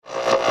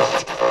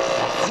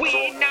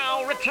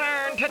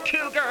to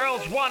Two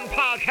Girls, One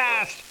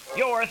Podcast,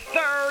 your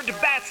third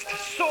best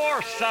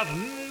source of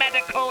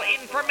medical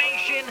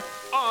information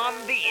on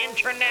the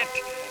internet,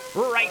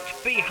 right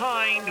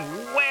behind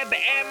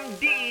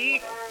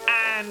WebMD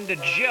and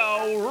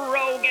Joe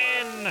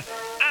Rogan.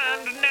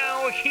 And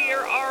now here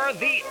are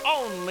the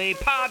only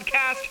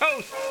podcast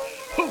hosts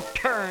who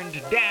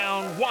turned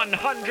down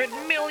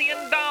 $100 million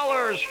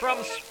from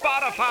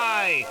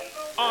Spotify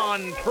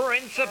on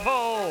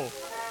principle.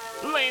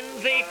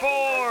 Lindsay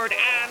Ford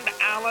and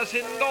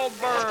Allison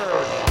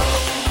Goldberg.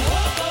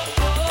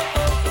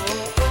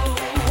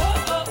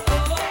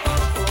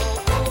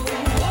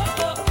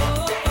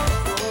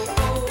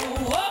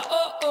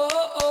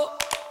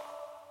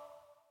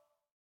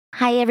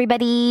 Hi,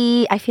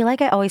 everybody. I feel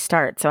like I always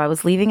start, so I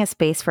was leaving a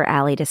space for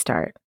Allie to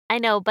start. I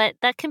know, but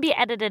that can be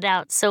edited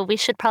out, so we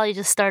should probably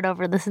just start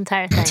over this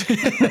entire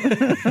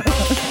thing.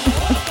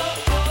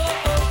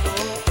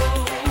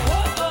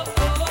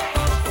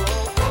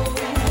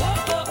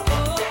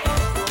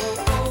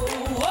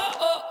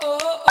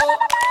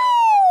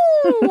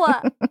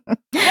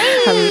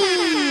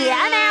 Hey,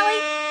 I'm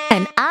Allie.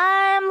 And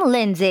I'm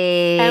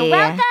Lindsay. And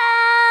welcome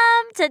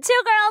to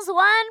Two Girls,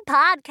 One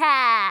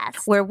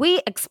Podcast, where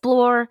we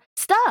explore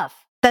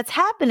stuff that's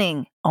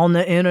happening on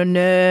the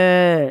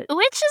internet.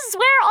 which is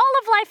where all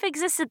of life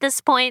exists at this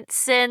point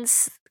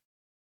since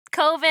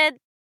COVID.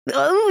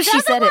 Oh, she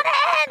said it.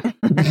 End.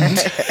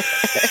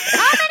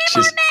 How many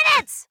more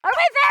minutes? Are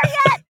we there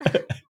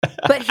yet?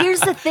 But here's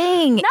the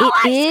thing. No it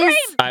ice is.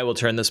 cream. I will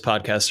turn this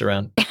podcast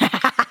around.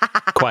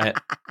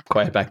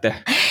 Quiet back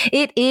there.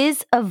 It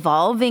is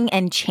evolving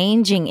and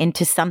changing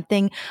into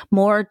something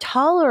more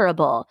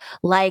tolerable,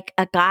 like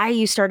a guy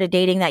you started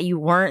dating that you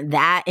weren't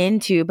that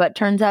into, but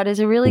turns out is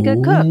a really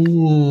good cook.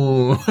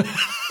 Ooh.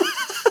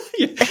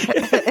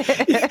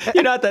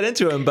 You're not that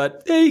into him,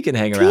 but you can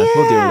hang around. We'll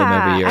deal with him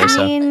every year or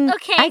so.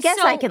 Okay, I guess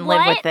so I can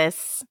live with what?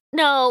 this.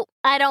 No,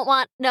 I don't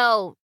want.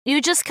 No,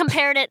 you just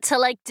compared it to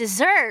like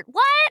dessert.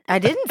 What? I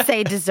didn't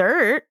say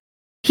dessert.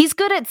 He's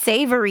good at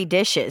savory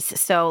dishes,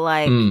 so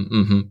like,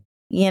 Mm-hmm.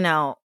 you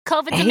know,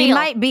 COVID's a he meal.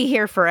 might be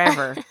here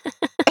forever.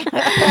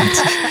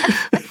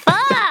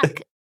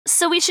 Fuck.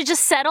 So we should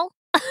just settle.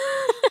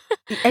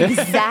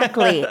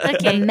 Exactly.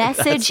 Okay. The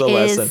message That's the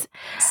lesson. is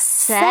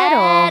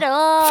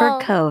settle for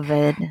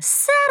COVID.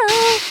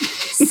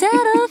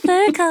 Settle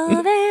for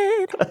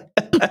COVID.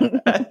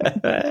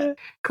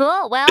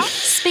 Cool. Well,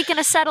 speaking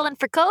of settling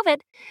for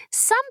COVID,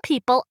 some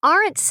people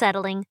aren't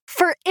settling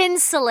for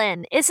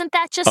insulin. Isn't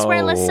that just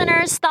where Oh.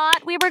 listeners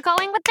thought we were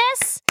going with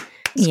this?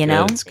 You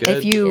know, good, it's good.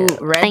 if you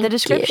read Thank the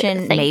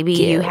description, you, thank maybe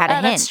you had a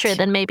hint. That's true.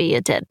 Then maybe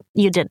you did.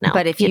 You did know.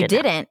 But if you did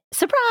know. didn't,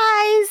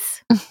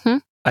 surprise.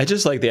 Mhm. I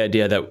just like the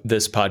idea that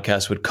this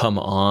podcast would come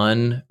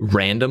on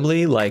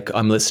randomly. Like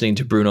I'm listening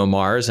to Bruno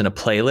Mars in a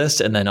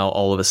playlist, and then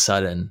all of a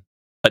sudden,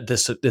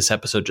 this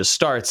episode just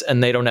starts,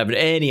 and they don't have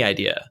any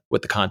idea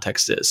what the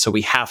context is. So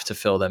we have to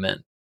fill them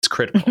in. It's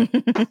critical,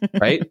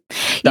 right?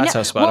 That's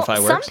how Spotify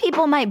Some works.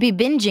 people might be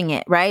binging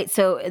it, right?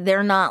 So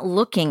they're not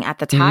looking at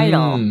the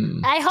title.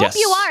 I hope Yes.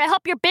 you are. I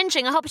hope you're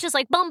binging. I hope it's just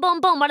like boom, boom,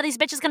 boom. What are these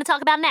bitches going to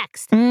talk about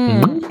next?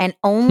 And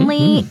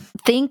only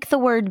think the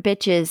word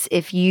bitches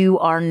if you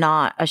are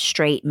not a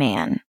straight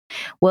man.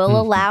 We'll Mhm.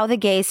 allow the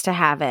gays to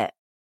have it,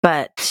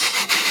 but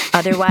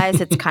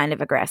otherwise it's kind of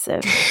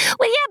aggressive.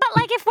 Well, yeah,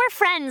 but like if we're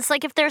friends,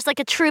 like if there's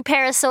like a true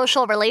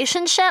parasocial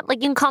relationship,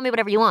 like you can call me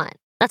whatever you want.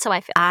 That's how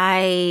I feel.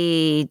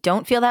 I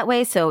don't feel that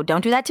way, so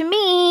don't do that to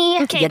me.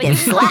 Okay, but you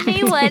can call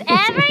me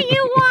whatever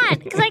you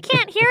want because I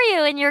can't hear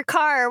you in your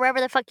car or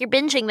wherever the fuck you're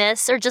binging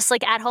this or just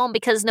like at home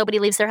because nobody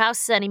leaves their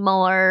house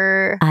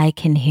anymore. I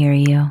can hear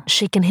you.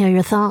 She can hear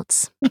your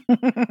thoughts.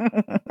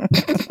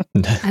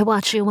 I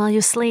watch you while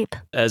you sleep.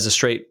 As a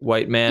straight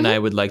white man, I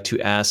would like to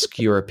ask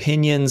your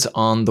opinions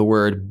on the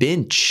word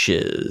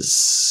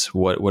benches.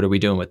 What are we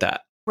doing with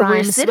that? We're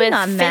Rhymes sitting with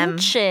on them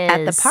finches.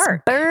 at the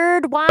park.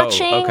 Bird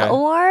watching okay.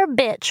 or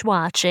bitch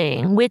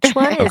watching? Which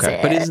one is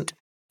it? But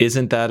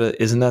isn't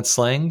that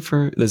slang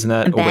for? Isn't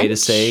that a way to Bench?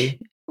 say?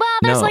 Well,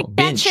 there's No, like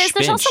bench, benches.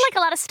 There's also bench. like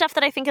a lot of stuff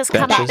that I think has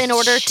come up in Benches.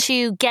 order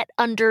to get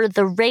under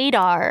the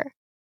radar.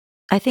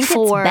 I think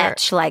For- it's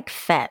betch like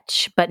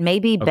fetch, but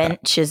maybe Okay.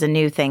 bench is a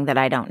new thing that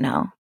I don't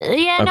know.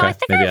 Yeah, no, Okay, I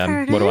think maybe I've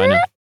heard what do I it.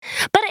 know?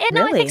 But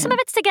no, I Really? think some of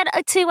it's to get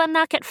to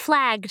not get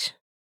flagged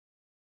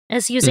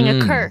as using a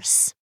Mm.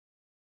 curse.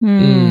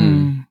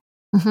 Hmm.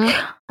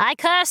 I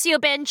curse you,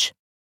 binge.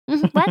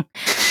 What?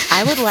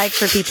 I would like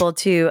for people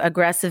to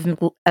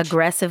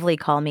aggressively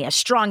call me a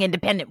strong,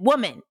 independent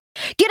woman.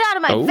 Get out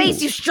of my Oh.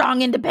 face, you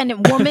strong,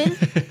 independent woman.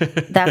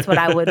 That's what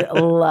I would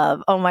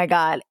love. Oh my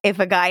God. If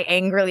a guy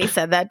angrily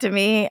said that to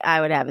me,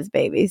 I would have his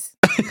babies.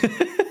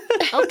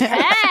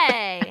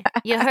 Okay,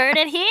 you heard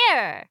it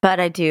here. But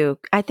I do.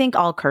 I think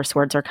all curse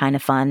words are kind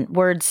of fun.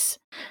 Words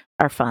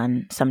are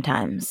fun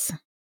sometimes.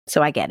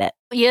 So I get it.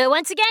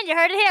 Once again, you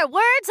heard it here.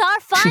 Words are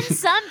fun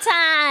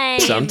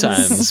sometimes.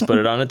 Sometimes put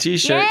it on a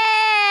t-shirt.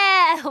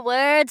 Yeah.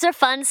 Words are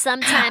fun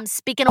sometimes.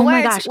 Speaking of Oh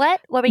my words, gosh.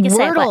 what were we going to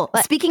say? Wordle.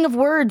 What? Speaking of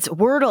words,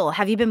 Wordle.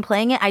 Have you been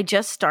playing it? I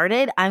just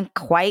started. I'm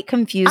quite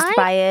confused I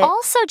by it.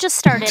 also just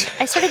started.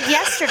 I started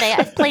yesterday.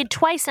 I've played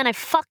twice and I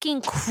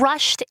fucking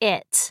crushed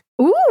it.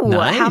 Ooh,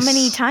 Nice. how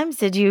many times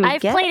did you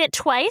I've get? played it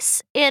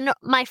twice. In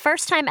my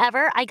first time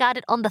ever, I got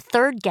it on the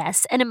third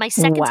guess. And in my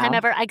second time Wow.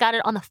 ever, I got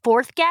it on the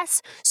fourth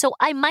guess. So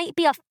I might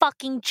be a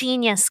fucking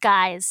genius,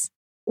 guys.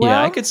 Yeah,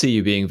 I Well, could see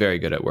you being very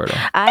good at Wordle.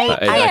 I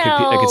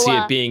I could see you.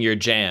 it being your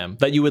jam.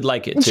 That you would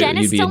like it too. Jen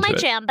You'd is be still into my it.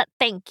 jam, but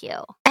thank you.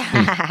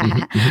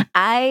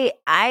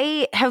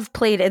 I have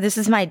played. This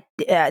is my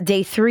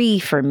day 3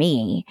 for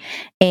me,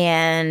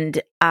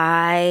 and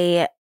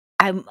I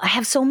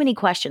have so many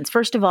questions.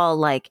 First of all,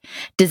 like,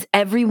 does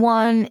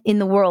everyone in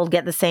the world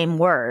get the same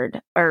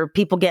word, or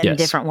people getting Yes.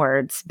 different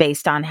words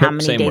based on how Nope,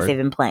 many same days word. they've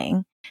been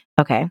playing?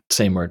 Okay,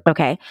 Same word.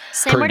 okay.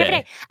 Same Per word every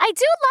day. day. I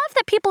do love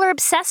that people are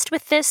obsessed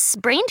with this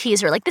brain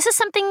teaser. Like, this is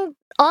something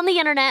on the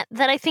internet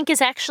that I think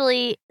is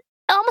actually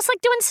almost like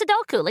doing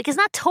Sudoku. Like, it's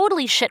not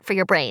totally shit for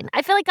your brain.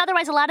 I feel like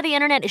otherwise a lot of the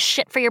internet is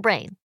shit for your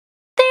brain.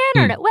 The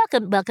internet.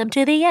 Welcome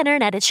to the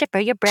internet. It's shit for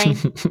your brain.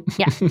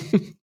 Yeah.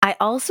 I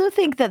also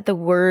think that the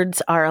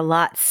words are a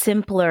lot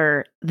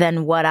simpler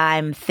than what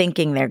I'm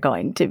thinking they're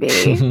going to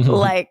be.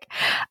 Like,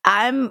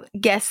 I'm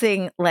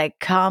guessing like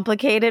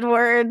complicated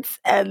words,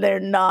 and they're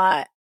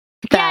not.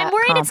 Yeah, I'm that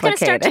worried it's going to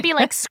start to complicated. be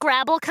like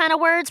Scrabble kind of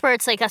words where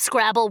it's like a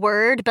Scrabble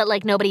word, but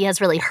like nobody has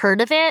really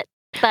heard of it.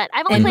 But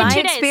I've only In played my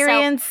 2 days.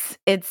 experience,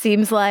 it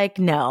seems like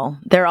no.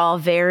 They're all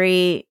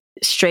very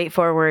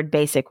straightforward,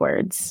 basic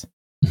words.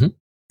 So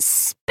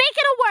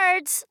speaking of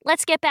words,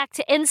 let's get back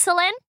to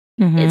insulin.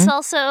 Mhm. It's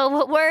also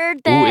a word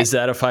Ooh, that is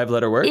that a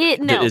 5-letter word?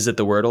 No. Is it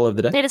the Wordle of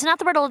the day? it is not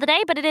the wordle of the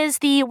day, but it is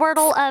the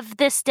wordle of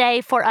this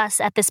day for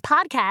us at this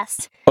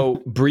podcast.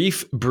 Oh,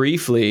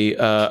 briefly,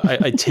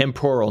 a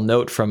temporal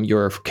note from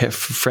your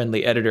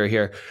friendly editor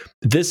here.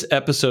 This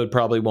episode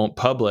probably won't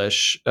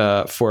publish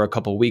for a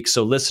couple weeks.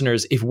 So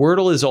listeners, if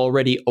Wordle is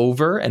already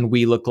over and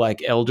we look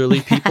like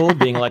elderly people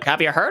being like,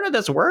 have you heard of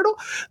this Wordle?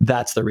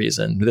 That's the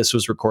reason. This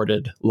was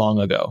recorded long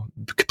ago.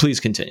 Please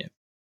continue.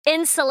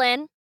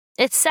 Insulin.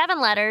 It's 7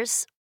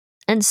 letters,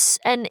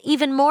 and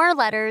even more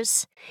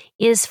letters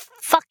is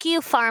fuck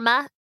you,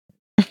 pharma.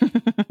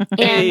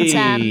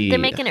 And they're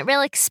making it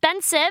real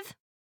expensive.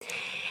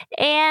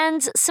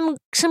 And some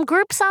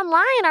groups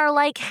online are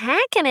like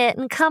hacking it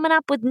and coming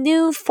up with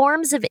new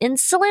forms of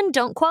insulin.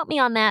 Don't quote me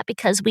on that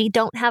because we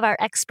don't have our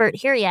expert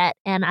here yet,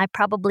 and I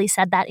probably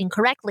said that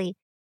incorrectly.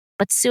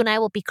 But soon I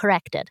will be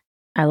corrected.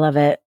 I love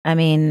it. I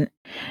mean,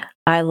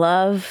 I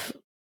love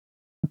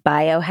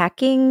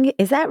biohacking.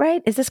 Is that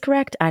right? Is this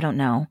correct? I don't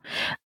know.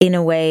 In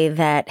a way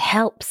that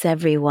helps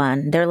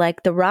everyone. They're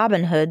like the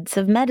Robin Hoods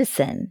of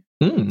medicine.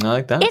 I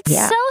like that. It's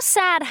Yeah. so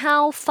sad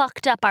how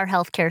fucked up our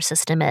healthcare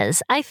system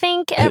is. I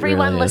think It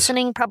everyone really is.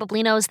 listening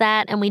probably knows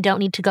that, and we don't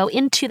need to go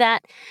into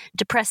that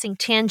depressing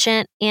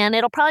tangent, and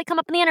it'll probably come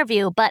up in the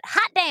interview, but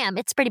hot damn,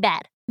 it's pretty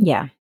bad.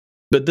 Yeah.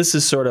 But this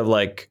is sort of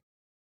like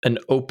an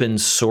open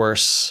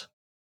source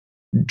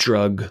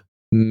drug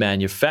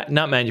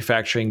not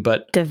manufacturing,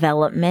 but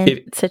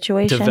Development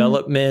situation.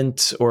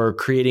 development or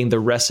creating the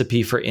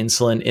recipe for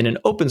insulin in an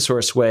open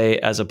source way,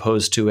 as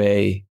opposed to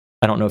I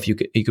don't know if you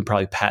could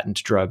probably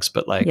patent drugs,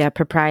 but like Yeah,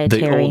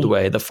 proprietary. the old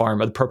way, the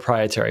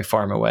proprietary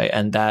pharma way.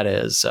 And that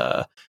is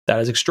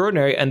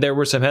extraordinary. And there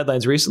were some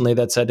headlines recently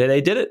that said they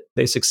did it.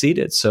 They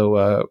succeeded.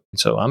 So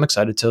I'm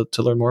excited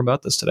to learn more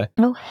about this today.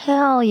 Oh,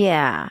 hell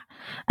yeah.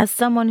 As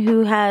someone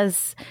who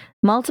has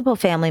multiple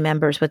family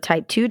members with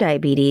type 2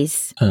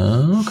 diabetes,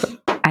 Okay.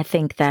 I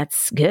think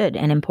that's good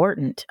and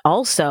important.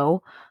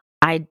 Also,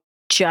 I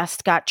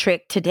just got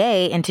tricked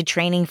today into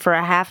training for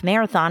a half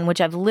marathon, which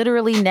I've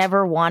literally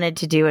never wanted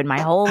to do in my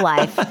whole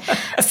life.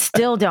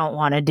 Still don't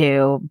want to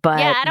do, but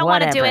yeah, I don't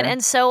want to do it, whatever.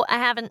 and so I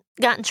haven't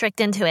gotten tricked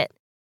into it.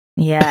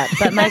 Yeah,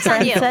 but my That's on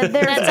friend you. said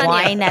That's there's on you.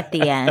 wine at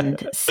the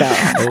end. So,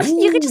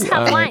 You could just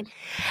have Ooh, wine.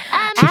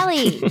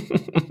 Allie,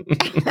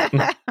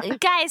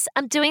 Guys,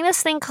 I'm doing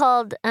this thing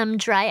called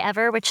Dry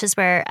Ever, which is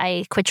where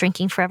I quit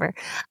drinking forever.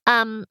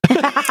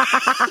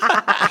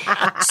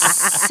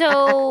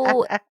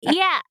 So,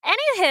 yeah.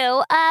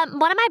 Anywho,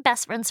 one of my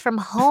best friends from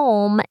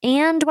home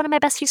and one of my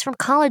besties from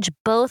college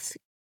both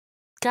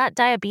got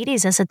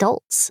diabetes as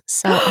adults.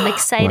 So I'm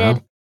excited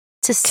Wow.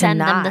 to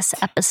send them not. this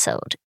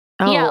episode.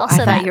 oh, Yeah, I also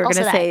thought that, you were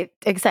also going to that. say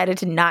excited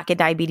to not get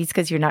diabetes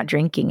because you're not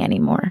drinking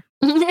anymore.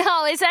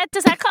 No,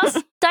 does that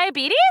cause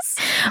diabetes?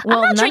 Well,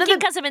 I'm not none of drinking the-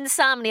 because of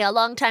insomnia.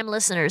 Longtime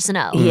listeners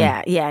know.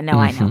 Yeah, no,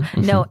 I know.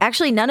 Mhm, No,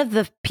 actually, none of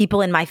the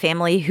people in my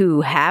family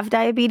who have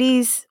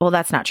diabetes, well,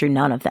 that's not true,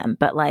 none of them,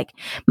 but like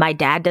my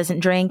dad doesn't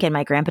drink and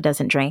my grandpa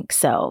doesn't drink.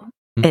 So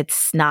Mm.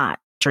 it's not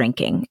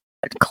drinking,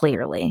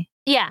 clearly.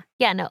 Yeah,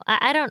 no,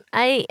 I don't.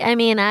 I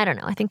mean, I don't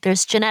know. I think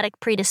there's genetic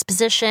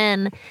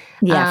predisposition.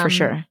 Yeah, for Um,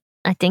 sure.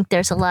 I think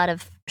there's a lot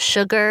of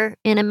sugar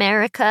in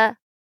America.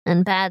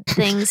 and bad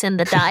things in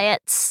the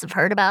diets. I've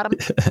heard about them.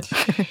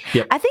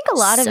 I think a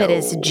lot of it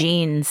is So-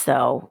 genes,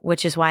 though,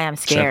 which is why I'm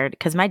scared.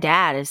 Because my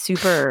dad is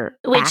super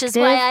Which active. is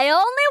why I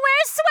only wear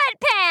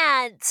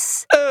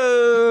sweatpants.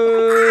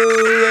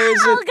 Oh,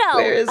 I'll go.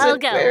 I'll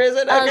go. Where is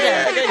it? I'll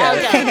Okay, go.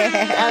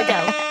 okay. I'll go.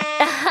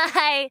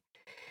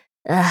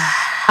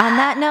 On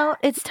that note,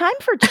 it's time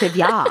for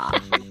trivia.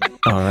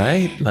 All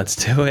right, let's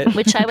do it.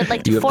 Which I would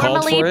like to You have called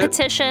formally for it?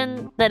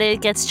 petition that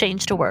it gets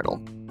changed to Wordle.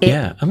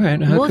 Yeah, all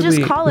right. How We'll could just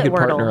we, call we it could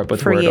partner Wordle up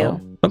with for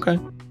Wordle. you. Okay.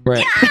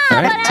 Right. All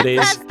right.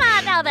 That's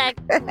not how that.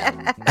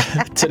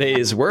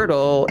 Today's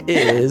Wordle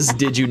is,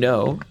 did you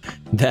know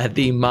that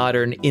the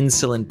modern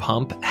insulin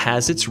pump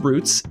has its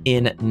roots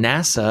in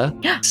NASA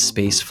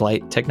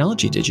spaceflight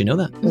technology? Did you know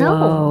that? No.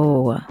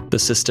 Whoa. The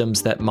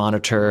systems that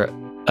monitor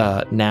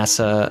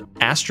NASA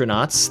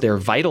astronauts, their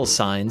vital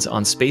signs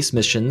on space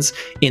missions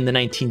in the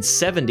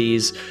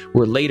 1970s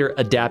were later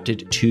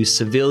adapted to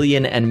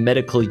civilian and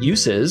medical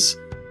uses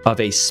of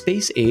a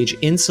space-age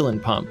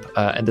insulin pump.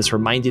 And this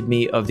reminded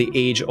me of the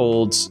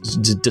age-old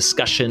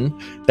discussion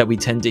that we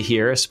tend to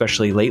hear,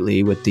 especially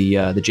lately with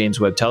the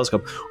James Webb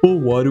Telescope. Oh,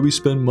 why do we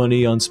spend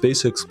money on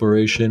space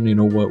exploration? You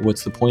know,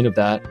 what's the point of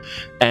that?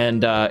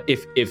 And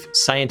if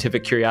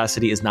scientific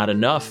curiosity is not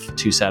enough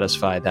to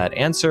satisfy that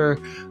answer,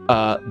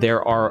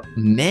 there are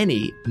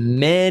many,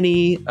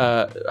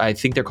 I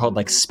think they're called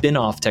like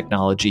spin-off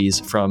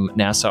technologies from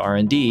NASA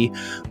R&D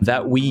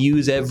that we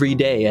use every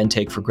day and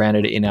take for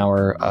granted in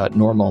our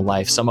normal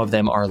life. Some of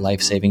them are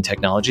life-saving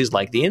technologies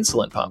like the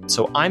insulin pump.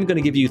 So I'm going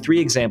to give you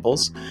 3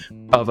 examples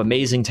of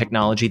amazing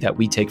technology that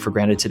we take for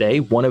granted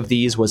today. One of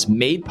these was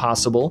made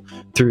possible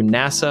through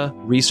NASA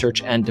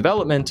research and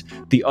development.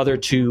 The other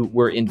 2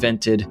 were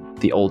invented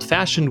the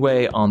old-fashioned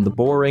way on the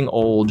boring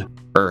old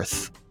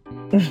Earth.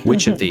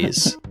 Which of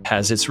these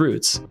has its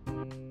roots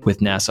with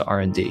NASA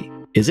R&D?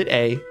 Is it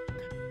A,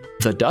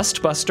 the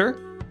Dustbuster,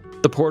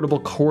 the portable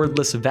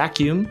cordless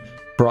vacuum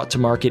brought to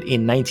market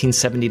in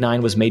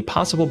 1979 was made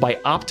possible by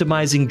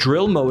optimizing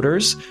drill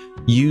motors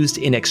used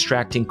in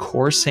extracting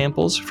core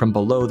samples from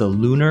below the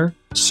lunar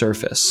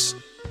surface.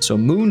 So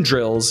moon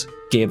drills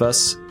gave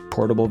us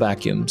portable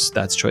vacuums.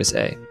 That's choice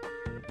A.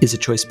 Is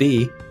it choice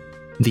B,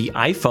 the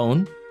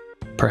iPhone?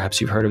 Perhaps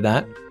you've heard of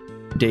that.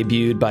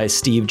 Debuted by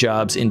Steve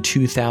Jobs in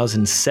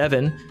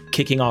 2007,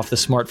 kicking off the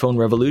smartphone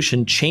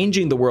revolution,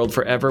 changing the world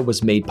forever,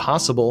 was made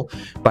possible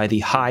by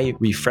the high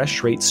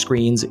refresh rate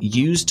screens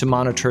used to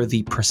monitor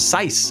the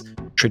precise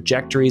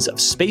trajectories of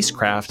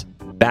spacecraft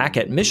back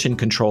at mission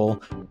control,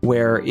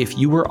 where if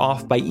you were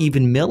off by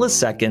even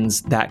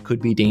milliseconds, that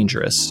could be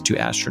dangerous to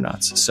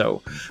astronauts.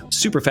 So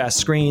super fast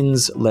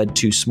screens led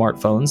to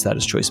smartphones. That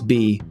is choice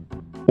B.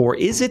 Or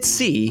is it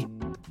C,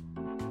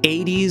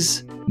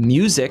 80s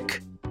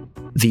music?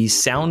 The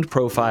sound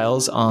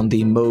profiles on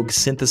the Moog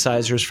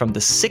synthesizers from the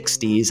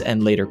 60s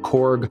and later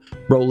Korg,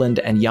 Roland,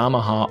 and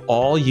Yamaha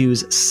all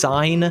use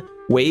sine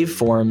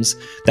waveforms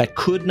that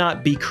could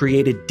not be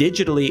created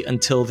digitally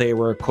until they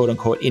were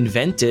quote-unquote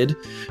invented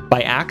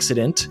by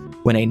accident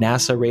when a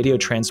NASA radio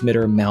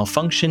transmitter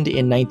malfunctioned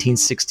in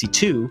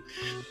 1962.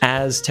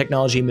 As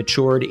technology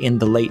matured in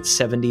the late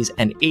 70s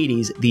and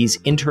 80s, these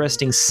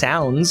interesting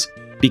sounds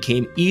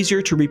became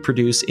easier to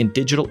reproduce in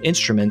digital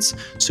instruments,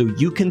 so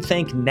you can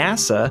thank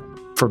NASA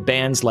for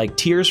bands like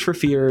Tears for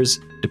Fears,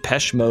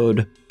 Depeche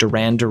Mode,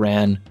 Duran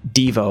Duran,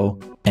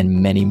 Devo,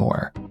 and many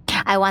more.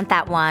 I want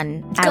that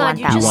one. I God, want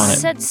you that just one.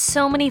 said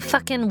so many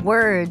fucking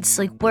words,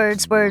 like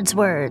words,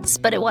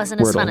 but it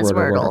wasn't as Wordle, fun as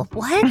Wordle, Wordle.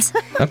 What?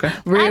 Okay.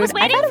 I was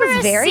waiting thought it for was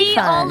a very C,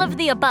 fun. all of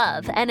the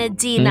above, and a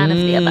D, none of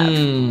the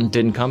above.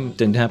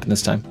 Didn't happen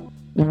this time.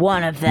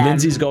 One of them.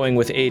 Lindsay's going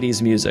with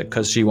 80s music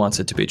because she wants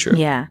it to be true.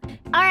 Yeah.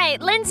 All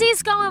right,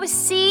 Lindsay's going with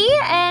C,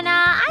 and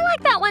I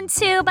like that one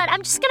too, but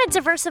I'm just going to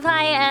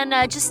diversify and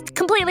just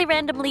completely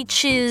randomly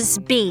choose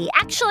B.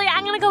 Actually,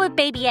 I'm going to go with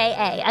baby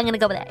AA. I'm going to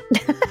go with A.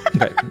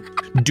 Okay.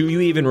 Do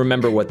you even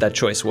remember what that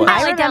choice was? No,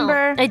 I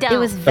remember I don't. it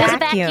was It's a vacuum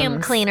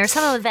vacuums. cleaner,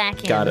 some with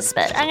vacuums, Got it.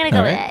 but I'm going to go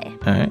All with right. A.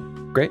 All right,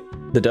 great.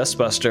 The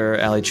Dustbuster,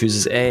 Allie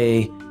chooses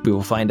A. We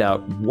will find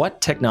out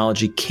what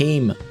technology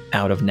came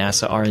out of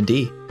NASA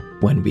R&D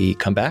when we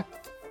come back.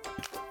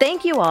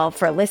 Thank you all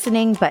for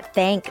listening, but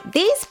thank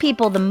these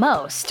people the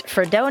most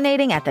for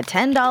donating at the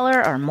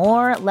 $10 or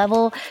more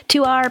level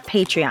to our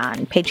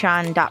Patreon,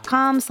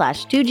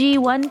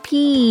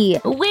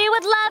 patreon.com/2G1P. We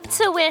would love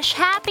to wish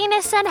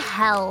happiness and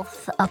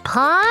health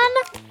upon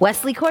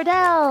Wesley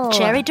Cordell,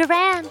 Jerry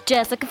Duran,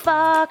 Jessica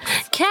Fox,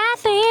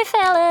 Kathy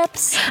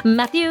Phillips,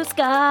 Matthew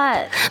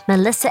Scott,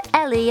 Melissa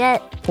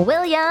Elliott,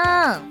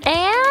 William.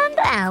 and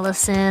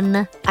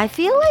Allison. I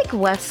feel like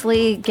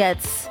Wesley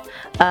gets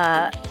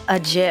a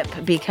jip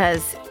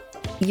because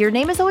your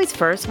name is always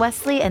first,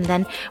 Wesley, and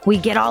then we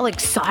get all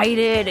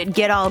excited and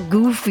get all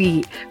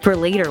goofy for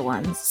later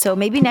ones. So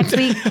maybe next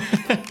week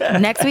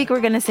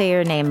we're going to say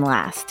your name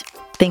last.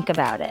 Think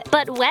about it.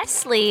 But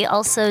Wesley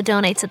also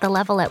donates at the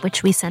level at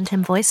which we send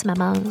him voice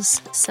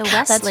memos. So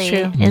Wesley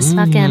true. is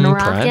fucking Private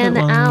rocking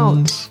out.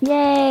 ones.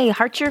 Yay,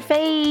 heart your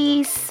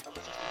face.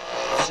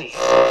 And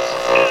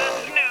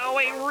now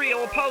a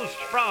real post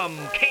from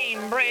Kane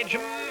Cambridge,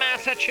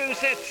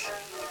 Massachusetts.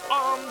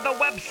 On the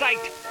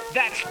website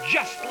that's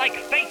just like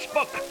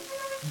Facebook,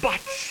 but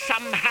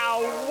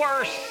somehow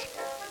worse.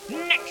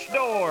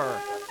 Nextdoor,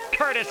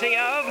 courtesy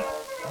of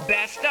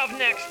Best of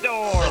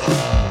Nextdoor.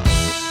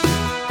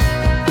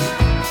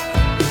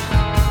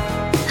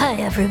 Hi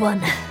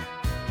everyone.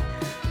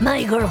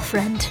 My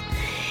girlfriend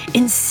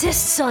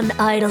insists on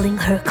idling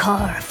her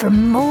car for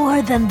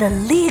more than the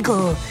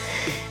legal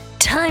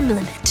time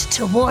limit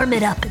to warm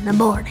it up in the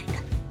morning.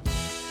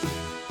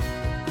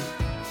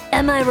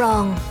 Am I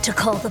wrong to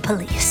call the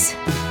police?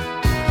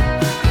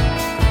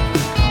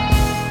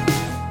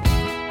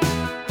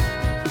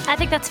 I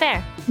think that's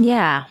fair.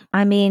 Yeah,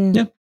 I mean,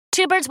 Yeah.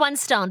 2 birds, 1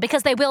 stone,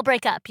 because they will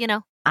break up, you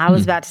know? I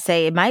was about to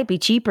say it might be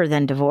cheaper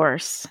than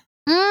divorce.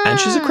 And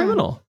she's a Mm.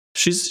 criminal.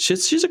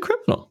 She's a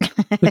criminal.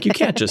 Like you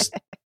can't just.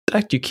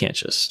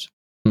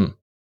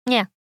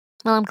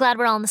 Well, I'm glad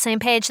we're all on the same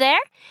page there.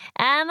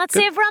 And let's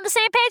see if we're on the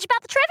same page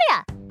about the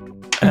trivia.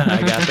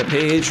 I got the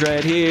page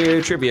right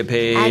here, trivia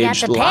page. I got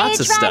the page Lots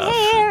of right stuff.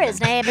 here.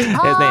 His name is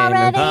Paul name is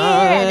Revere. Paul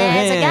And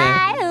there's a Revere.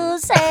 guy who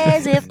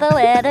says if the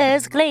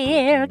weather's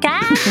clear,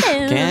 can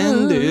do.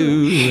 Can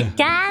do.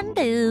 Can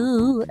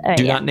do. All right,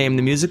 Do yeah. not name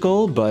the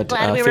musical, but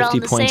Glad we were all 50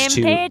 on the points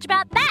same to page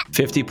about that.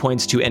 50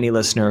 points to any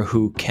listener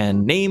who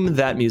can name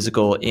that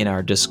musical in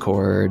our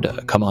Discord.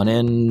 Come on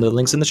in. The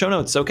link's in the show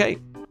notes. Okay.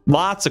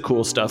 Lots of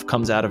cool stuff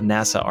comes out of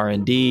NASA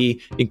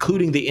R&D,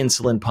 including the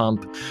insulin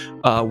pump.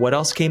 What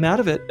else came out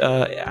of it?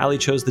 Ali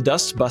chose the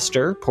Dust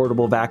Buster,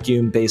 portable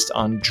vacuum based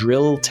on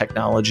drill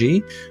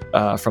technology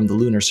from the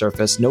lunar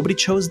surface. Nobody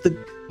chose the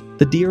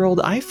dear old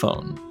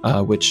iPhone,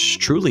 which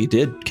truly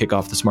did kick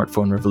off the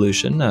smartphone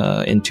revolution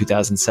in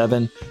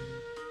 2007.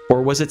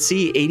 Or was it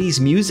C, 80s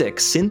music?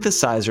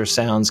 Synthesizer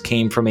sounds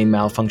came from a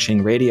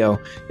malfunctioning radio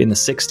in the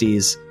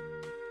 60s.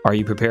 Are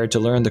you prepared to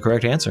learn the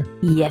correct answer?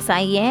 Yes,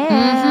 I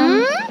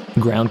am.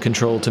 Ground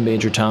control to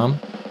Major Tom.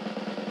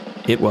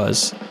 It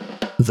was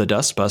the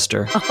Dust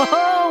Buster.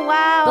 Oh,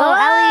 wow.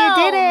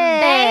 Ellie, you did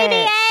it.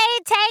 Baby A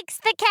takes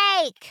the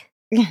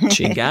cake.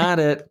 She got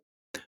it.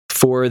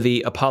 For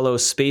the Apollo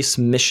space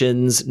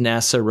missions,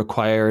 NASA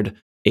required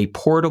a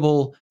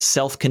portable,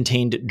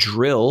 self-contained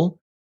drill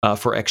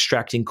for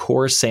extracting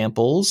core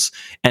samples.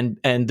 And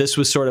this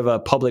was sort of a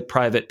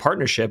public-private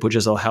partnership, which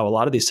is how a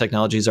lot of these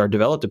technologies are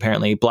developed,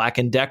 apparently. Black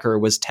 & Decker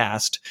was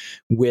tasked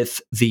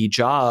with the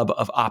job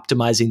of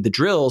optimizing the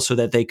drill so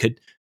that they could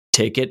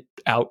take it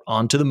out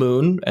onto the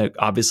moon.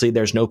 Obviously,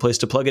 there's no place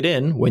to plug it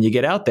in when you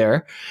get out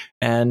there.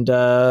 And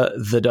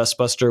the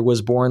Dustbuster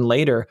was born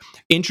later.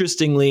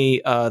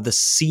 Interestingly, the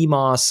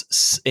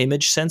CMOS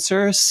image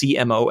sensor,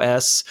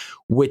 CMOS,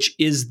 which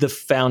is the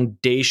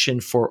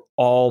foundation for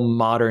all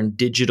modern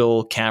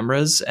digital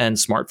cameras and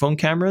smartphone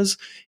cameras,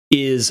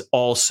 is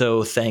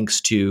also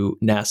thanks to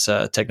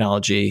NASA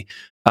technology.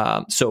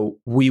 So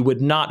we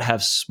would not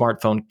have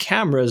smartphone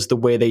cameras the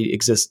way they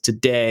exist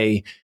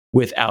today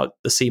without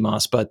the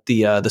CMOS, but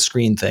the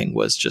screen thing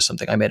was just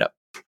something I made up.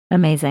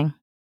 Amazing.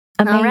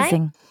 All right.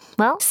 Amazing.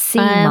 Well, I'm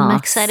CMOS.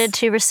 excited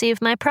to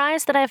receive my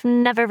prize that I've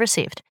never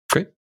received.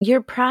 Great. Your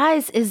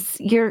prize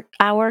is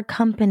our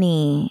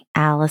company,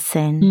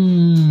 Allison.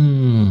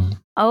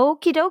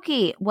 Okie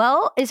dokie.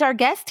 Well, is our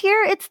guest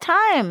here? It's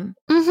time.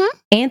 Mm-hmm.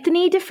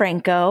 Anthony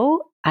DeFranco.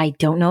 I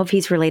don't know if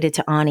he's related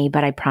to Ani,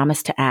 but I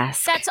promise to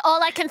ask. That's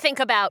all I can think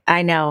about.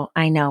 I know.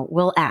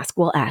 We'll ask.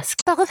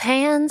 Both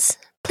hands.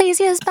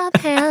 Please use both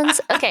hands.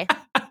 Okay.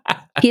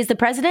 He is the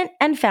president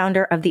and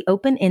founder of the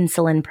Open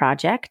Insulin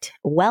Project.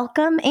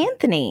 Welcome,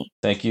 Anthony.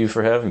 Thank you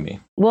for having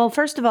me. Well,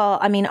 first of all,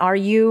 I mean, are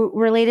you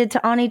related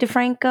to Ani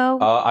DeFranco?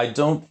 I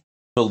don't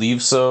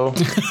believe so.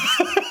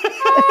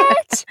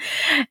 What?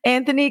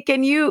 Anthony,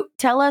 can you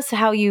tell us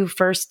how you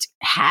first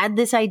had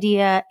this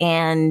idea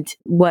and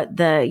what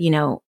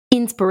the,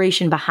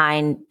 inspiration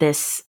behind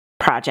this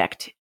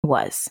project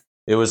was?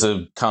 It was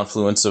a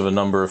confluence of a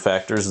number of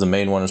factors. The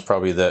main one is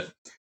probably that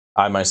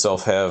I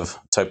myself have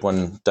type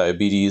 1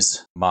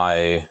 diabetes.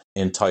 My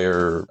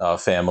entire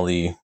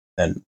family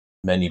and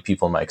many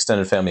people in my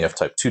extended family have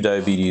type 2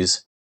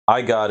 diabetes.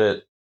 I got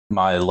it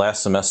my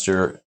last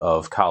semester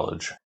of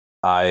college.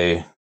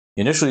 I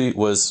initially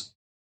was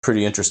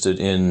pretty interested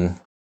in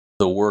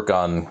the work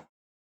on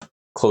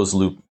closed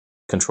loop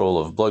control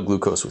of blood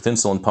glucose with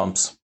insulin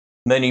pumps.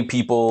 Many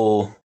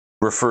people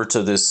refer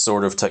to this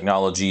sort of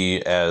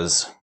technology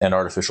as an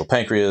artificial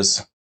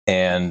pancreas,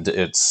 and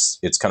it's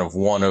kind of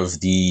one of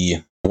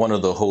the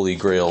holy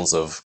grails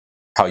of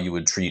how you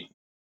would treat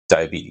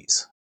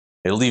diabetes.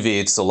 It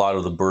alleviates a lot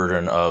of the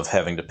burden of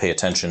having to pay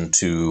attention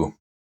to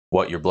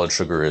what your blood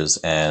sugar is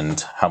and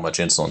how much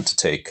insulin to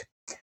take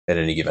at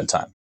any given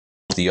time.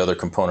 The other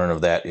component of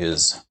that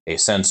is a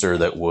sensor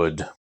that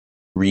would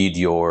read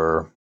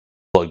your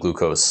blood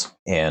glucose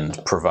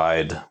and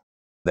provide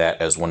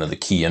that as one of the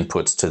key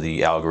inputs to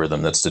the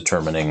algorithm that's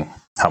determining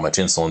how much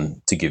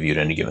insulin to give you at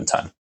any given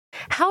time.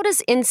 How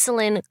does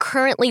insulin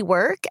currently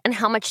work and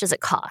how much does it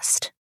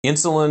cost?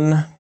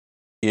 Insulin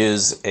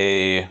is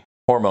a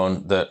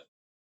hormone that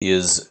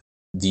is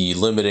the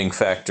limiting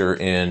factor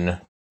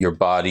in your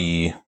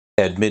body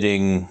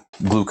admitting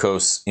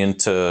glucose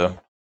into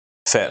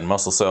fat and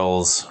muscle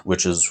cells,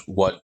 which is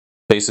what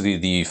basically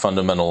the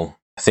fundamental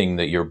thing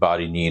that your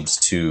body needs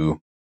to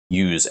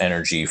use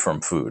energy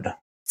from food.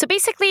 So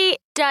basically,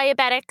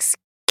 diabetics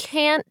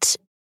can't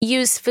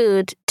use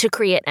food to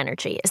create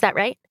energy. Is that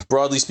right?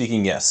 Broadly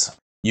speaking, yes.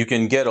 You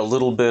can get a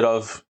little bit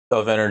of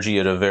energy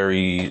at a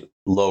very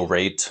low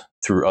rate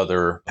through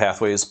other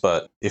pathways,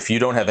 but if you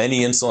don't have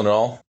any insulin at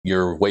all,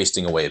 you're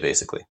wasting away,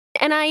 basically.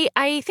 And I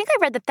think I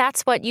read that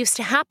that's what used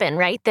to happen,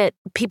 right? That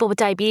people with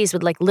diabetes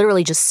would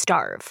literally just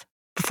starve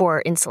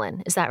before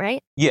insulin. Is that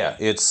right? Yeah,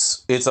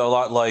 it's a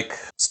lot like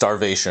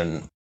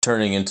starvation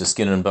turning into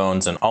skin and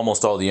bones, and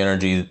almost all the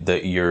energy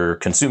that you're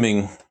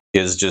consuming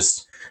is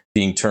just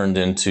being turned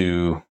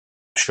into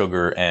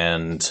sugar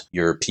and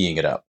you're peeing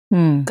it out.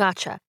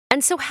 Gotcha.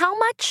 And so how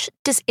much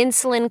does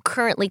insulin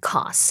currently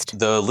cost?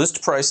 The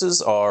list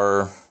prices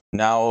are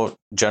now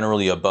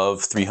generally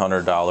above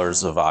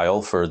 $300 a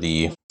vial for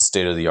the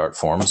state-of-the-art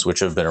forms, which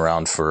have been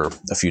around for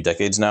a few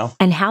decades now.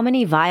 And how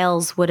many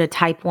vials would a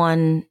type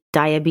 1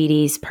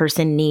 diabetes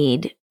person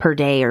need per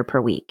day or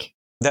per week?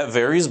 That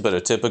varies, but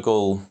a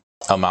typical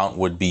amount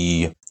would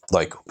be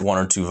like 1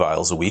 or 2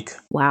 vials a week.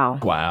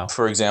 Wow.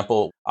 For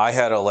example, I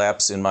had a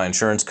lapse in my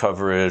insurance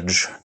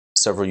coverage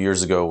several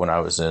years ago when I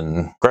was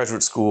in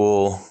graduate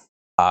school.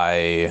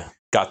 I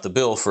got the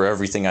bill for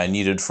everything I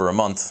needed for a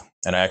month,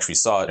 and I actually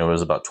saw it. It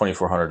was about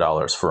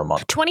 $2,400 for a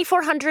month.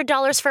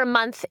 $2,400 for a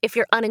month if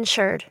you're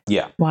uninsured.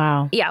 Yeah.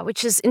 Wow. Yeah,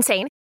 which is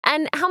insane.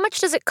 And how much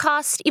does it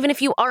cost even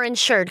if you are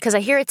insured? Because I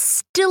hear it's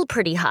still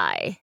pretty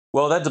high.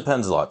 Well, that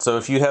depends a lot. So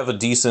if you have a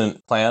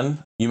decent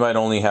plan, you might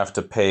only have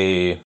to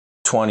pay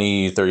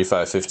 $20,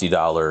 $35,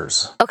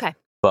 $50. Okay.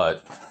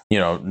 But,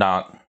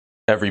 not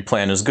every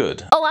plan is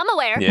good. Oh, I'm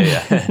aware.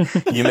 Yeah.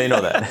 You may know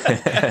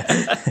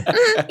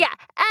that. Yeah.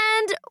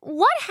 And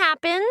what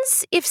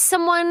happens if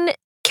someone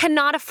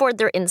cannot afford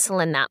their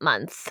insulin that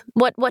month?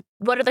 What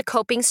are the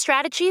coping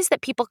strategies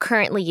that people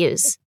currently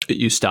use?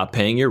 You stop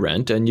paying your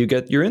rent and you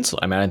get your insulin.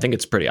 I mean, I think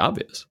it's pretty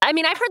obvious. I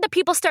mean, I've heard that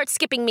people start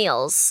skipping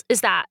meals.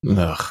 Is that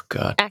Oh,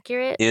 God.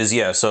 accurate?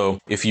 So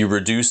if you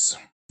reduce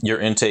your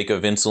intake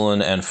of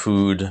insulin and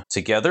food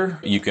together,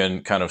 you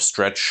can kind of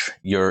stretch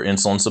your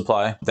insulin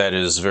supply. That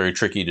is very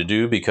tricky to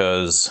do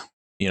because,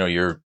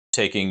 you're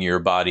taking your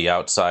body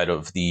outside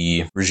of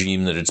the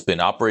regime that it's been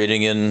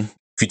operating in.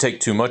 If you take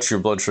too much, your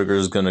blood sugar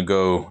is going to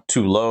go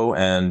too low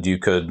and you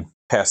could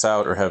pass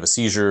out or have a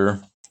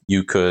seizure.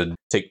 You could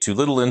take too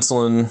little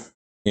insulin,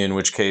 in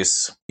which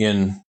case,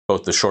 in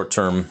both the short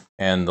term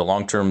and the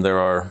long term, there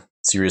are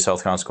serious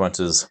health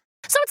consequences.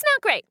 So it's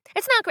not great.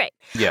 It's not great.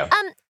 Yeah.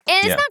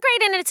 It's not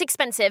great and it's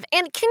expensive.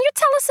 And can you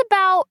tell us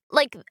about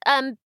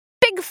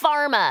Big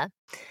Pharma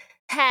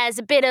has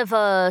a bit of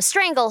a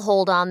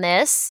stranglehold on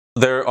this?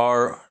 There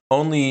are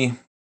only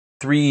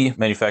 3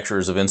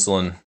 manufacturers of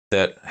insulin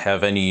that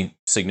have any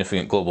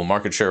significant global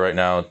market share right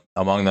now.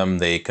 Among them,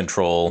 they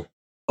control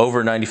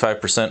over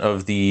 95%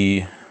 of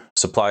the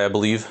supply, I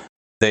believe.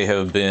 They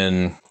have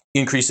been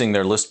increasing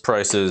their list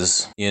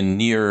prices in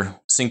near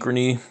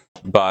synchrony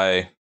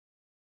by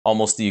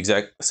almost the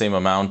exact same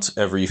amount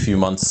every few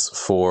months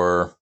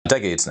for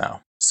decades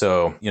now.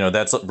 So,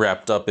 that's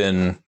wrapped up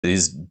in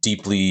these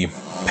deeply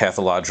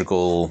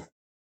pathological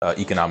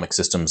economic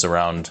systems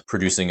around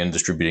producing and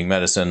distributing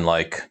medicine,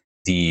 like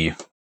the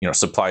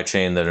supply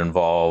chain that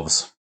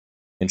involves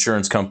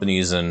insurance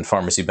companies and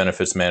pharmacy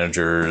benefits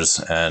managers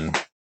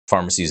and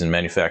pharmacies and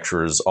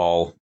manufacturers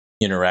all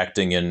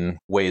interacting in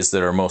ways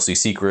that are mostly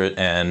secret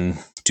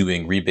and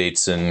doing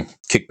rebates and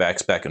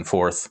kickbacks back and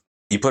forth.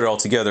 You put it all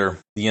together,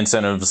 the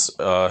incentives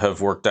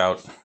have worked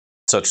out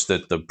such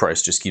that the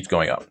price just keeps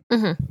going up.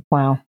 Mm-hmm.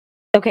 Wow.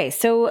 Okay,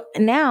 so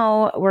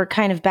now we're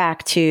kind of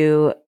back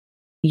to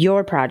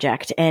your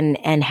project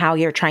and how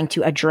you're trying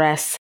to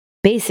address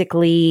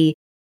basically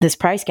this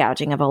price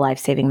gouging of a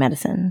life-saving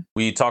medicine.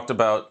 We talked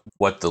about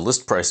what the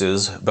list price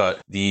is,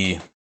 but the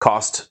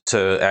cost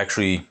to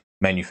actually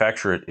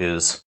manufacture it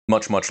is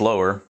much, much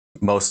lower.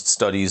 Most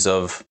studies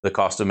of the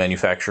cost of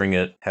manufacturing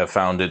it have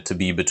found it to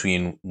be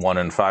between $1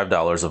 and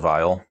 $5 a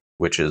vial,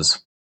 which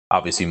is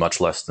obviously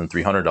much less than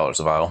 $300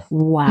 a vial.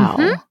 Wow.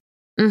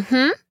 Mm-hmm.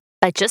 Mm-hmm.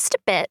 By just a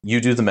bit. You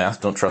do the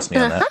math. Don't trust me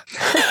on that.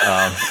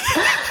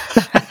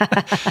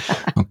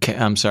 Okay,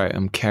 I'm sorry.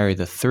 I'm carry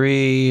the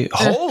 3.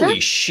 Holy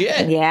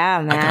shit.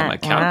 Yeah, man. I got my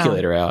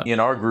calculator out. In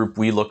our group,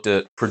 we looked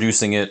at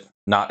producing it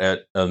not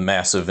at a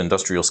massive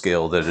industrial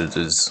scale that it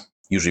is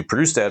usually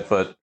produced at,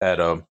 but at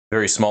a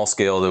very small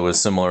scale that was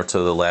similar to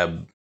the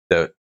lab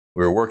that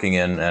we were working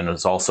in. And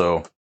it's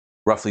also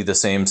roughly the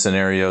same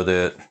scenario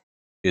that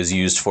is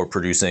used for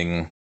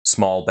producing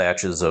small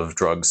batches of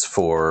drugs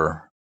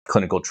for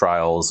clinical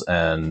trials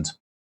and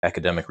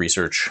academic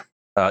research.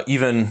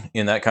 Even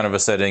in that kind of a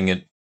setting,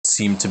 it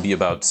seemed to be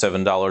about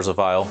 $7 a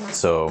vial.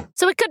 So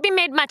it could be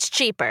made much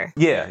cheaper.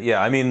 Yeah.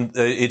 I mean,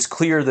 it's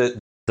clear that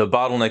the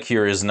bottleneck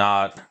here is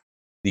not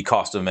the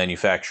cost of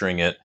manufacturing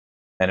it,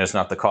 and it's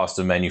not the cost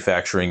of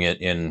manufacturing it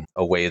in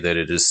a way that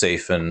it is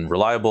safe and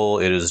reliable.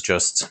 It is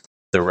just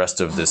the rest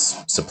of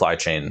this supply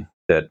chain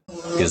that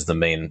is the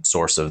main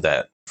source of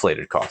that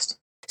inflated cost.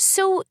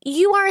 So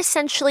you are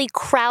essentially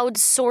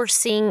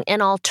crowdsourcing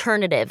an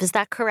alternative. Is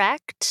that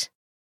correct?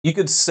 You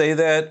could say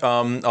that.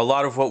 A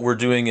lot of what we're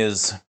doing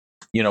is,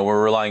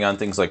 we're relying on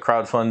things like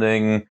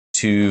crowdfunding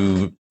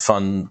to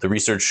fund the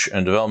research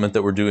and development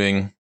that we're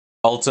doing.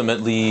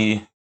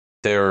 Ultimately,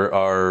 there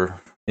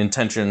are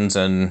intentions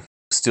and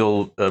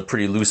still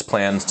pretty loose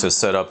plans to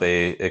set up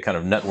a kind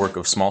of network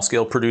of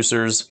small-scale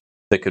producers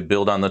that could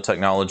build on the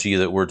technology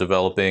that we're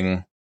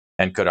developing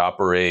and could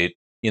operate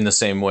in the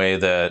same way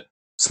that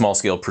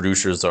small-scale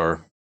producers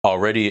are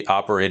already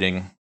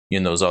operating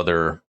in those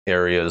other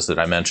areas that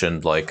I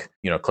mentioned, like,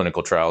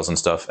 clinical trials and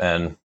stuff.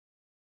 And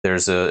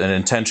there's an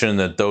intention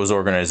that those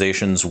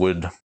organizations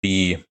would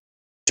be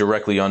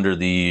directly under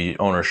the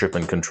ownership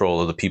and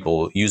control of the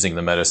people using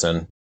the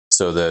medicine,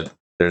 so that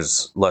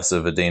there's less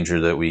of a danger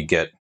that we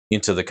get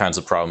into the kinds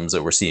of problems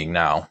that we're seeing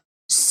now.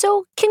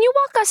 So can you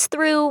walk us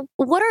through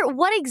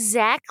what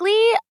exactly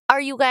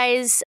are you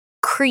guys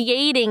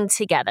creating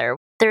together?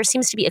 There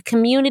seems to be a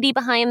community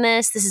behind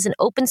this. This is an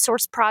open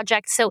source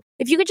project. So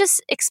if you could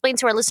just explain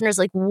to our listeners,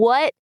 like,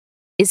 what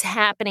is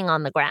happening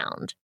on the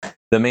ground?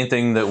 The main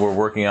thing that we're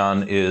working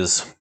on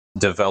is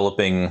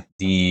developing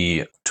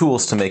the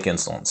tools to make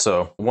insulin.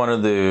 So one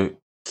of the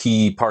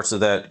key parts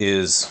of that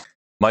is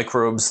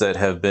microbes that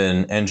have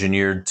been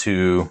engineered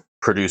to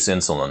produce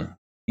insulin.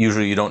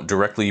 Usually you don't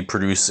directly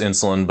produce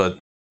insulin, but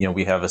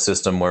we have a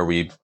system where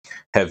we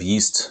have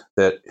yeast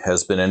that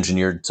has been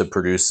engineered to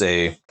produce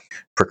a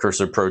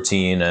precursor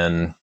protein,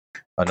 and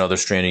another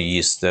strain of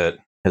yeast that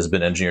has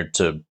been engineered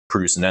to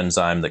produce an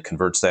enzyme that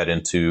converts that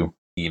into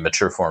the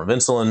mature form of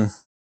insulin.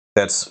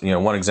 That's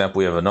one example.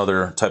 We have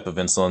another type of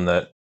insulin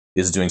that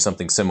is doing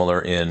something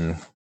similar in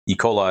E.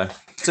 coli.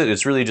 So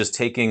it's really just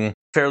taking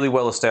fairly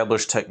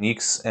well-established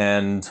techniques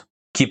and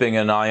keeping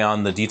an eye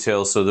on the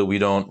details so that we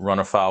don't run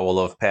afoul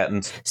of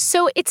patents.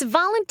 So it's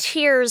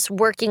volunteers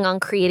working on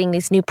creating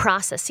these new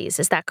processes.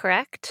 Is that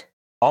correct?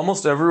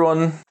 Almost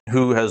everyone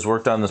who has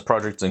worked on this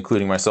project,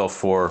 including myself,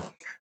 for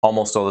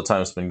almost all the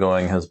time it's been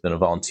going, has been a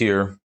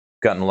volunteer.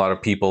 Gotten a lot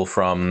of people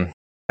from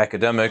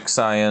academic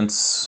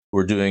science who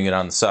are doing it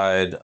on the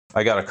side.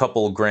 I got a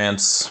couple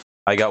grants.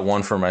 I got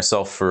one for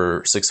myself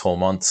for 6 whole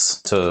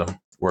months to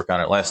work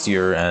on it last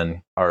year,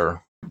 and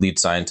our lead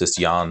scientist,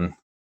 Jan,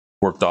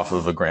 worked off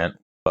of a grant.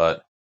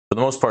 But for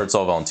the most part, it's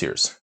all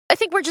volunteers. I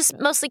think we're just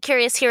mostly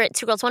curious here at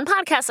Two Girls, One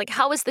Podcast, like,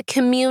 how is the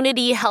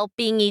community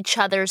helping each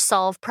other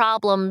solve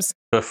problems?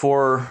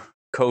 Before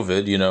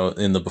COVID,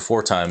 in the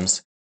before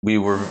times, we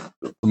were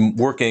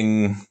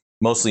working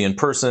mostly in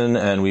person,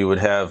 and we would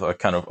have a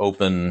kind of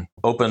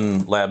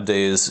open lab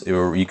days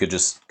where you could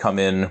just come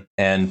in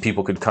and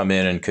people could come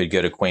in and could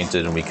get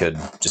acquainted, and we could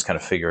just kind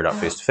of figure it out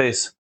face to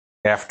face.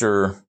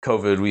 After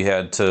COVID, we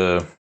had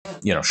to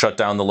shut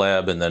down the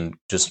lab and then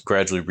just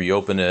gradually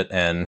reopen it.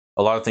 And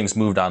a lot of things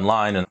moved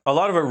online. And a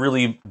lot of it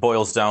really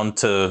boils down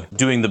to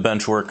doing the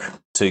bench work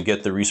to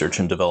get the research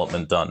and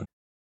development done.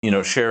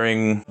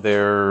 Sharing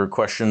their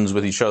questions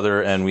with each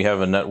other. And we have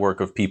a network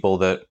of people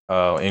that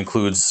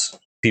includes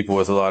people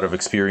with a lot of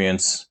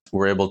experience.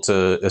 We're able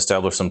to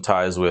establish some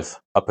ties with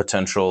a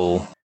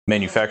potential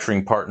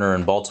manufacturing partner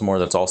in Baltimore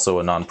that's also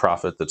a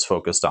nonprofit that's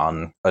focused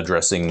on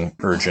addressing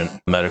urgent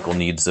medical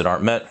needs that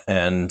aren't met.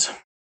 And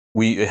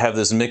we have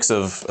this mix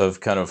of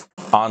kind of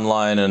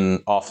online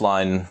and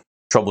offline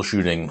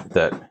troubleshooting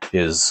that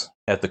is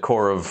at the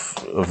core of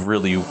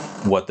really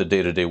what the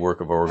day-to-day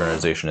work of our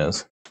organization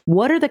is.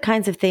 What are the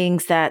kinds of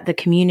things that the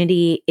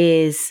community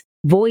is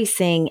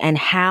voicing, and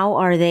how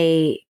are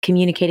they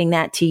communicating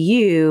that to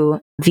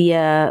you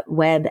via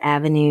web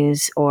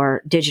avenues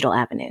or digital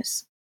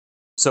avenues?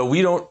 So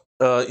we don't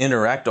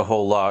interact a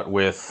whole lot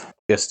with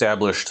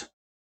established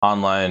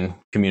online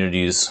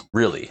communities,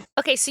 really.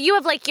 Okay, so you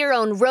have like your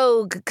own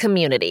rogue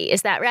community,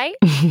 is that right?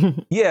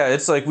 Yeah,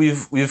 it's like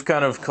we've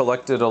kind of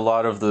collected a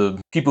lot of the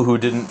people who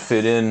didn't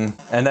fit in,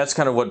 and that's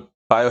kind of what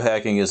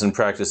biohacking is in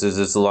practice. Is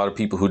it's a lot of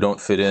people who don't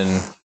fit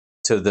in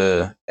to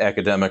the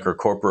academic or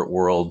corporate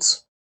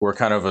worlds. We're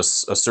kind of a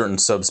certain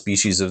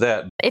subspecies of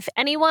that. If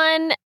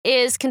anyone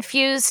is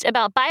confused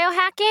about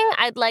biohacking,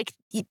 I'd like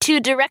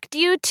to direct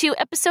you to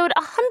episode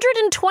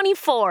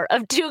 124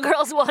 of Two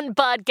Girls, One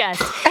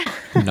Podcast.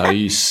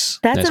 Nice.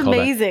 That's nice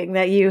amazing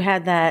that you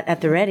had that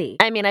at the ready.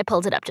 I mean, I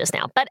pulled it up just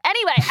now. But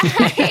anyway,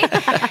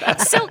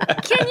 so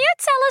can you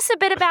tell us a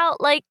bit about,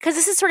 like, because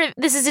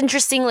this is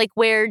interesting, like,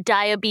 where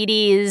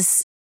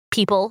diabetes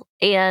people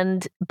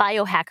and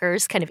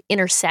biohackers kind of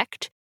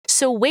intersect.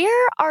 So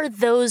where are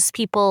those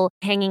people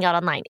hanging out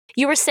online?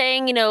 You were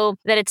saying,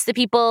 that it's the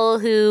people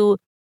who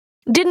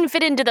didn't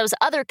fit into those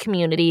other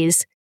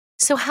communities.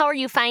 So how are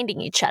you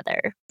finding each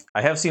other?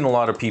 I have seen a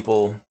lot of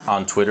people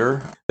on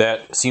Twitter.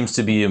 That seems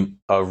to be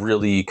a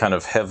really kind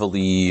of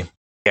heavily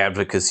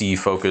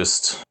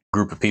advocacy-focused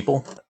group of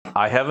people.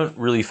 I haven't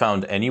really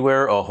found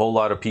anywhere a whole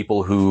lot of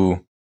people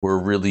who were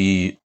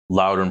really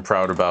loud and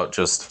proud about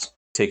just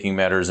taking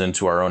matters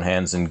into our own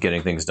hands and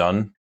getting things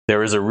done.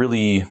 There is a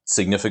really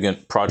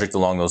significant project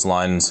along those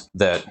lines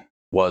that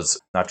was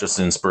not just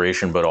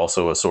inspiration, but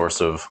also a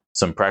source of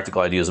some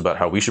practical ideas about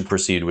how we should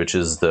proceed, which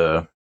is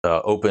the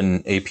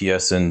open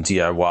APS and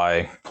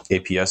DIY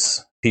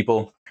APS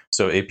people.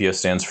 So APS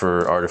stands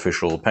for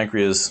Artificial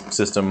Pancreas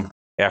System.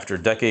 After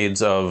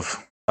decades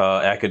of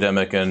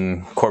academic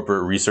and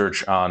corporate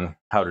research on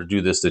how to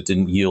do this that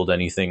didn't yield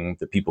anything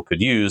that people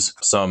could use,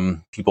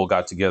 some people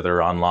got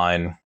together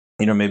online,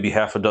 maybe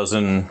half a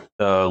dozen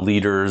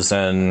leaders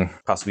and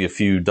possibly a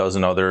few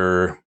dozen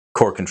other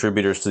core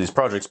contributors to these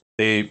projects.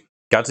 They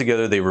got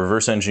together, they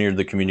reverse engineered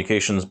the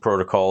communications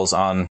protocols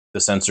on the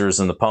sensors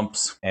and the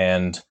pumps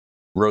and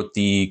wrote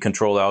the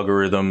control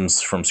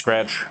algorithms from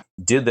scratch,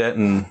 did that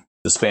in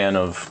the span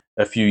of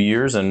a few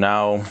years, and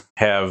now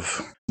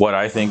have what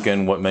I think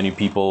and what many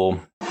people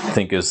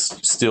think is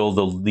still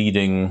the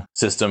leading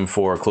system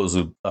for closed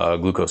loop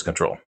glucose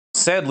control.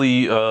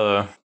 Sadly,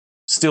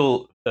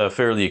 still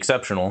fairly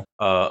exceptional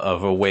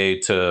of a way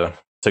to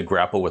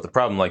grapple with a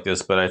problem like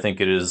this, but I think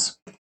it is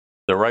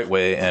the right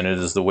way, and it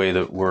is the way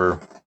that we're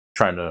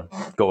trying to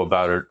go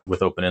about it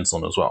with open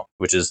insulin as well,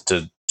 which is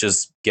to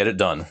just get it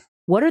done.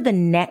 What are the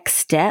next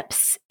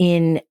steps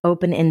in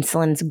Open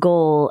Insulin's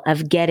goal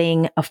of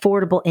getting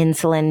affordable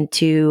insulin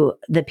to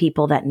the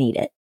people that need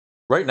it?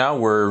 Right now,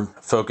 we're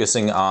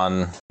focusing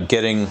on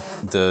getting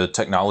the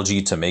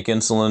technology to make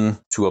insulin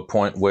to a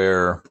point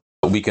where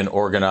we can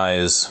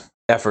organize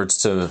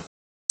efforts to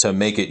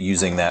make it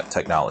using that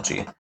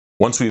technology.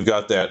 Once we've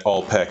got that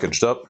all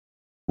packaged up,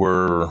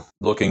 we're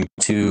looking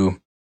to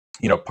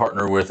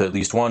partner with at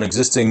least one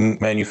existing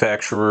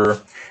manufacturer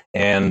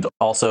and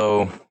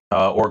also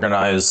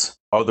organize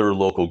other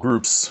local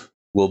groups.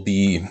 Will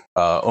be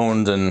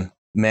owned and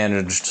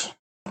managed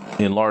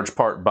in large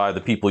part by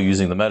the people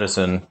using the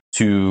medicine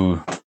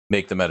to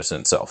make the medicine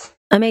itself.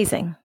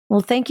 Amazing.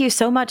 Well, thank you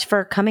so much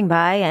for coming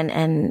by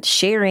and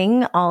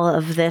sharing all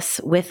of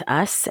this with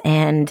us.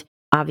 And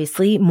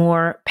obviously,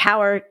 more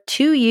power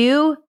to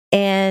you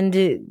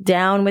and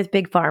down with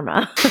Big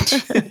Pharma.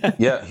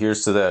 Yeah,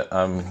 here's to that.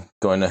 I'm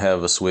going to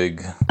have a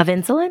swig of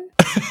insulin.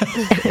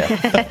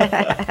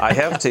 Yeah. I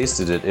have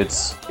tasted it.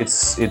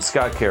 It's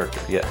got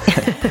character. Yeah.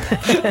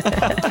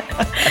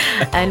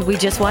 And we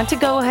just want to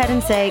go ahead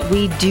and say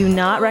we do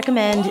not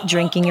recommend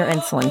drinking your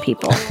insulin,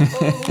 people.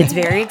 It's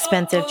very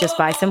expensive. Just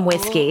buy some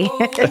whiskey.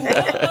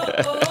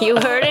 You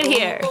heard it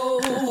here.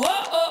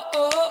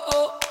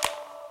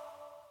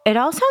 It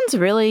all sounds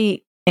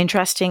really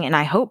interesting, and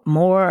I hope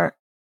more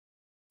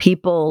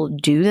people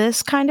do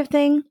this kind of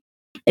thing.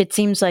 It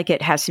seems like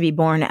it has to be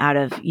born out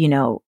of,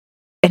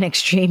 an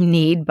extreme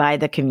need by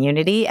the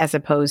community as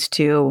opposed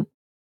to,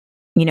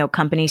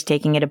 companies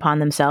taking it upon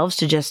themselves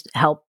to just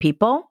help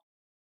people,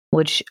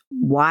 which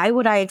why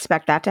would I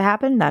expect that to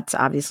happen? That's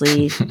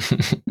obviously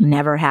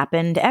never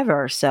happened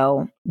ever.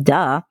 So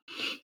duh.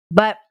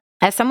 But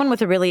as someone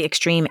with a really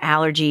extreme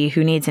allergy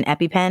who needs an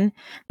EpiPen,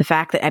 the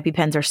fact that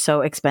EpiPens are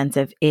so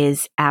expensive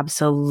is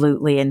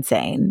absolutely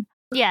insane.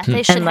 Yeah,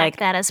 they should hack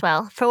that as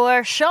well,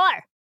 for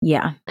sure.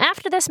 Yeah.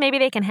 After this, maybe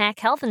they can hack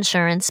health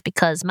insurance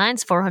because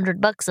mine's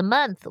 $400 a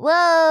month.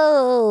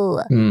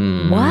 Whoa.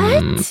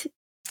 What?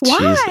 Why?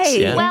 Jesus,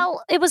 yeah.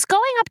 Well, it was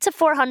going up to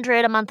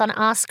 $400 a month on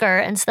Oscar,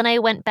 and so then I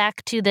went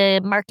back to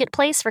the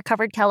marketplace for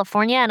Covered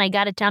California, and I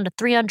got it down to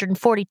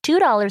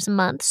 $342 a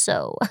month.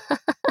 So,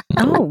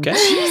 okay.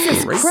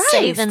 Jesus Christ,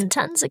 saving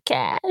tons of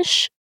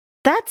cash.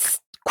 That's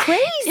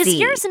crazy. Is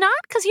yours not?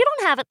 Because you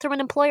don't have it through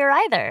an employer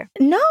either.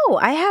 No,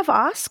 I have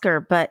Oscar,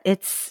 but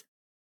it's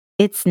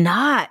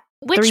not.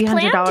 Which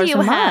plan do you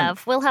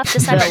have? We'll have to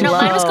separate. No,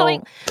 mine was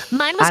going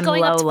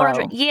up to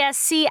 $400. Yeah,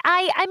 see,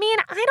 I mean,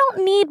 I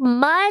don't need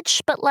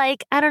much, but I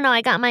don't know.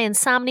 I got my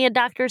insomnia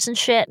doctors and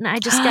shit, and I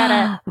just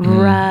gotta.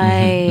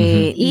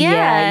 Right.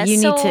 Yeah, you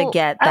need to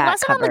get that. I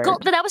wasn't covered. on the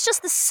gold. That was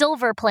just the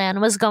silver plan.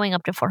 Was going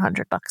up to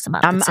 $400 a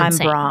month. I'm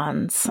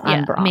bronze.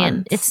 I'm bronze.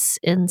 Man, it's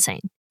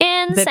insane.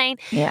 Insane.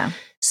 Yeah.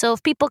 So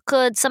if people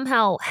could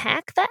somehow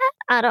hack that,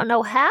 I don't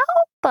know how,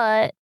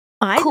 but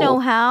I know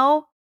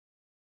how.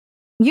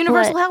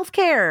 Universal health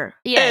care.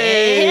 Yeah.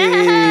 End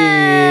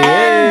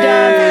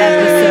of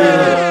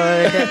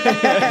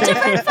episode.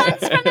 Divert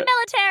funds from the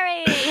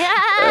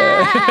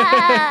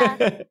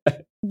military.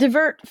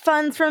 Divert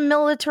funds from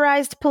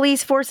militarized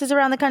police forces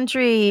around the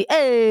country.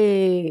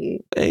 Hey,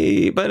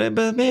 but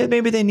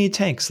maybe they need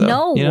tanks,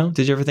 though. No.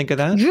 Did you ever think of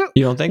that? You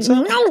don't think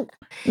so? No.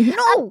 Get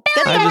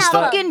that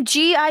fucking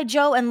G.I.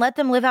 Joe and let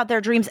them live out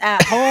their dreams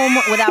at home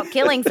without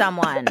killing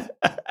someone.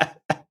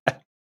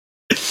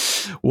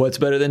 What's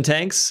better than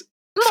tanks?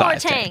 More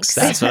 5 tanks.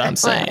 That's what I'm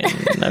saying.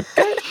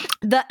 Okay.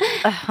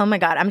 Oh my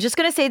God. I'm just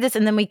going to say this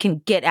and then we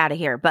can get out of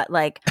here. But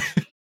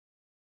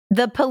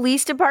the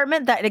police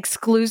department that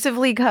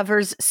exclusively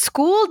covers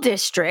school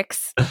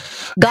districts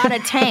got a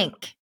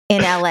tank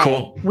in LA.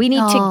 Cool. We need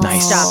to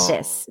stop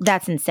this.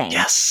 That's insane.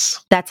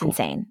 Yes. That's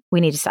insane.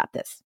 We need to stop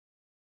this.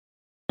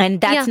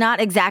 And that's not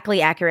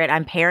exactly accurate.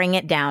 I'm paring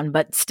it down,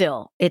 but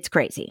still, it's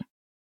crazy.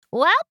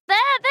 Well,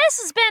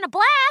 this has been a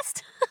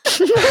blast.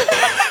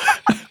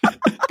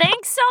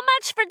 Thanks so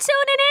much for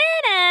tuning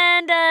in,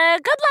 and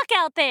good luck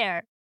out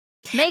there.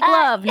 Make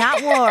love,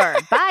 not war.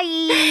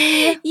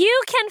 Bye.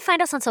 You can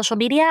find us on social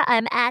media.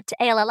 I'm at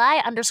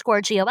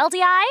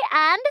ALLI_GOLDI,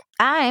 and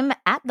I'm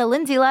at the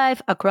Lindsay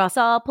Life across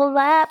all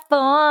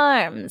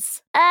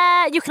platforms.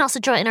 you can also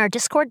join our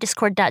Discord,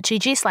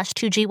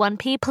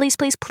 discord.gg/2G1P. Please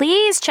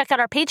check out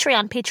our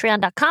Patreon,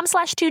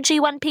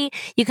 patreon.com/2G1P.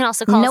 You can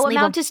also call us. No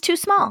amount is too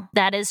small.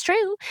 That is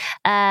true.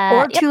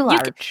 Or too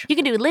large. You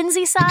can do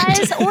Lindsay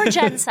size or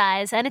Jen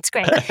size, and it's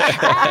great.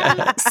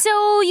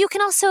 So you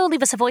can also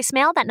leave us a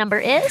voicemail. That number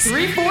is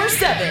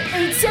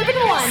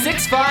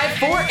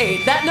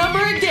 347-871-6548. That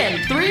number again,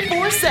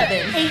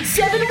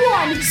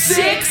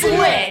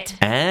 347-871-6LIT.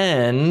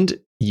 And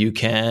you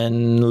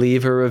can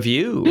leave a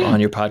review on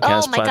your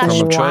podcast my platform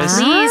gosh. of choice.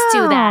 Please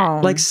do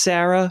that. Like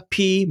Sarah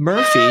P.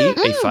 Murphy,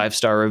 a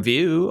 5-star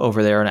review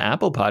over there on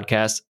Apple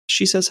Podcasts.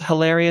 She says,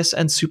 hilarious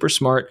and super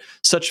smart.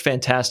 Such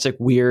fantastic,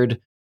 weird,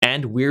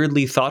 and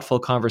weirdly thoughtful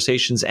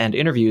conversations and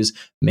interviews.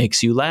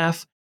 Makes you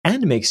laugh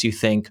and makes you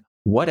think,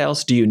 what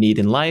else do you need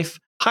in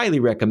life? Highly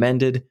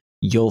recommended.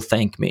 You'll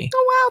thank me.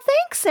 Oh, wow.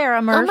 Thanks,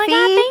 Sarah Murphy. Oh my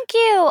God, thank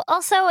you.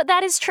 Also,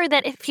 that is true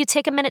that if you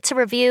take a minute to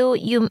review,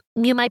 you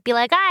might be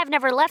like, I've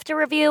never left a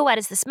review. Why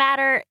does this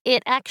matter?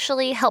 It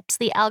actually helps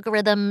the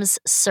algorithms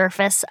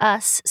surface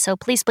us. So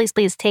please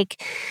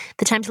take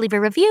the time to leave a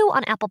review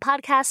on Apple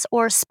Podcasts,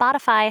 or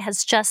Spotify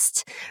has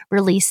just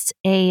released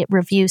a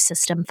review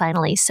system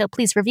finally. So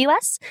please review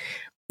us.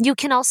 You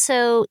can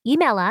also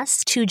email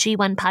us to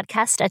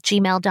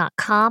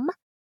g1podcast@gmail.com.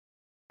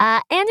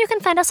 And you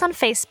can find us on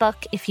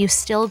Facebook if you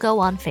still go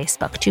on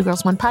Facebook, 2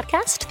 Girls, 1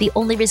 Podcast. The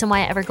only reason why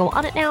I ever go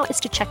on it now is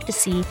to check to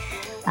see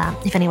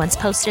if anyone's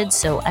posted.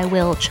 So I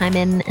will chime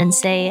in and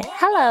say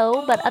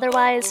hello, but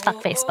otherwise, fuck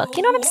Facebook.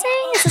 You know what I'm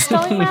saying? Is this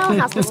going well?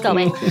 How's this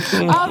going?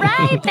 All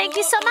right. Thank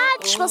you so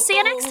much. We'll see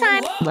you next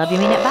time. Love you,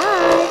 mean it.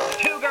 Bye.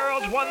 2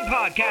 Girls, 1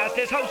 Podcast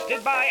is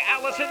hosted by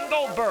Allison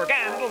Goldberg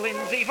and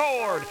Lindsay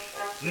Ford.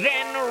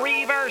 Then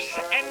reverse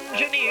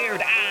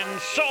engineered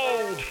and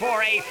sold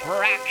for a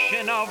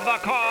fraction of the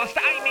cost.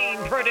 I mean,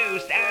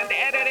 produced and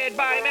edited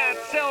by Matt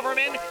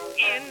Silverman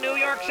in New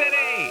York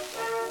City.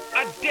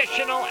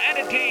 Additional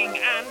editing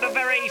and a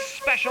very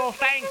special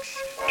thanks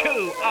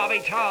to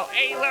Avital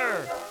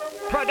Ayler.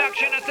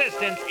 Production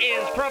assistance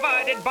is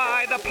provided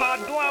by the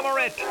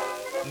Podglomerate.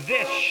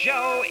 This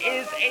show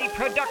is a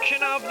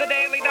production of The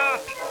Daily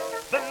Dot,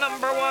 the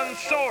 #1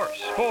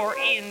 source for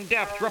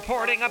in-depth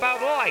reporting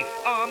about life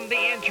on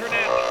the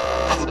internet.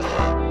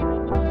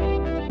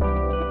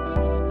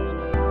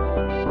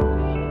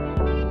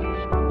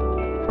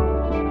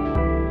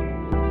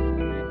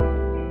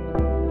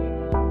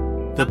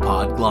 The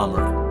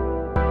Podglomerate.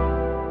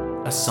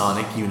 A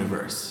sonic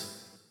universe.